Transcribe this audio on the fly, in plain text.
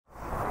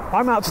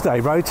I'm out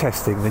today road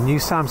testing the new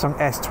Samsung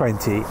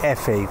S20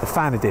 FE, the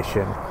Fan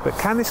Edition, but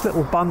can this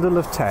little bundle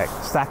of tech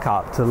stack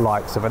up to the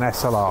likes of an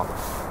SLR?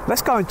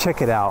 Let's go and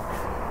check it out.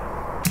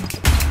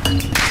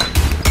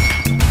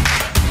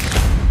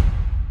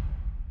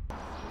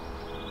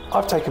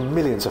 I've taken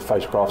millions of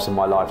photographs in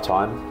my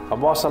lifetime,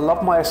 and whilst I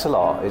love my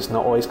SLR, it's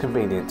not always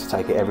convenient to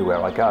take it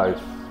everywhere I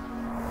go.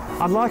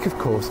 Unlike, of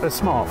course, a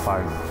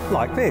smartphone,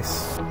 like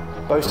this.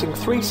 Boasting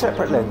 3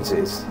 separate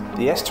lenses,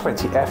 the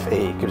S20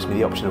 FE gives me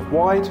the option of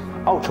wide,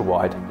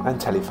 ultra-wide and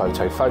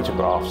telephoto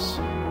photographs.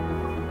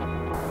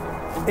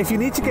 If you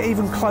need to get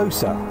even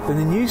closer, then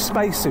the new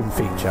Space Zoom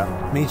feature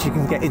means you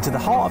can get into the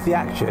heart of the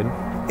action,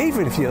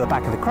 even if you're at the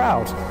back of the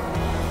crowd.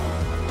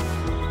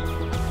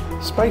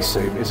 Space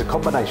Zoom is a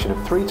combination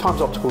of 3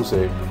 times optical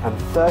zoom and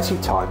 30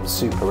 times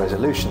super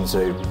resolution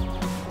zoom.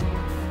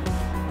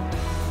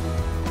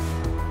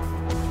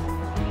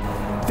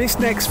 This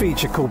next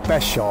feature, called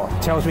Best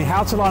Shot, tells me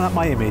how to line up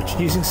my image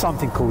using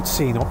something called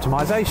scene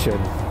optimization.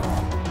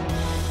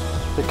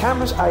 The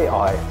camera's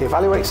AI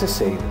evaluates the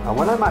scene, and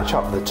when I match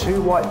up the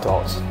 2 white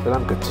dots, then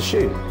I'm good to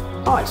shoot.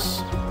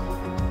 Nice!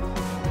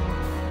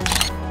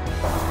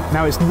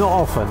 Now, it's not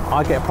often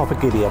I get proper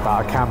giddy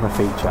about a camera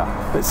feature,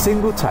 but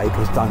Single Take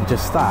has done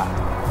just that.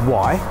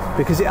 Why?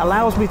 Because it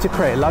allows me to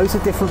create loads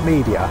of different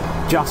media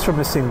just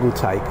from a single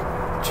take.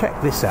 Check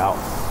this out.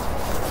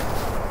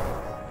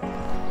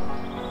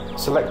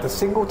 Select the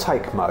single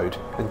take mode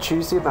and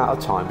choose the amount of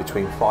time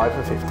between 5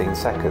 and 15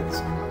 seconds.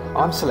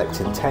 I'm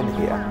selecting 10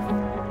 here.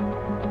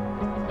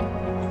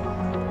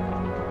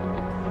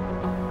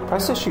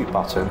 Press the shoot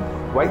button,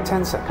 wait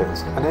 10 seconds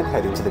and then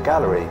head into the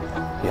gallery.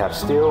 You have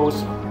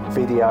stills,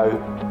 video,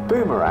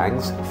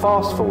 boomerangs,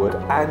 fast forward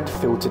and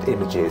filtered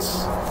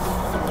images.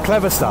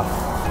 Clever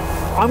stuff.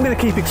 I'm going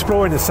to keep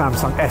exploring the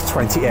Samsung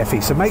S20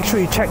 FE, so make sure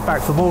you check back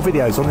for more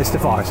videos on this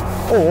device,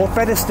 or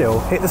better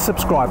still, hit the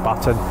subscribe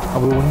button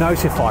and we will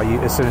notify you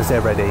as soon as they're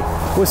ready.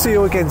 We'll see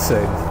you again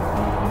soon.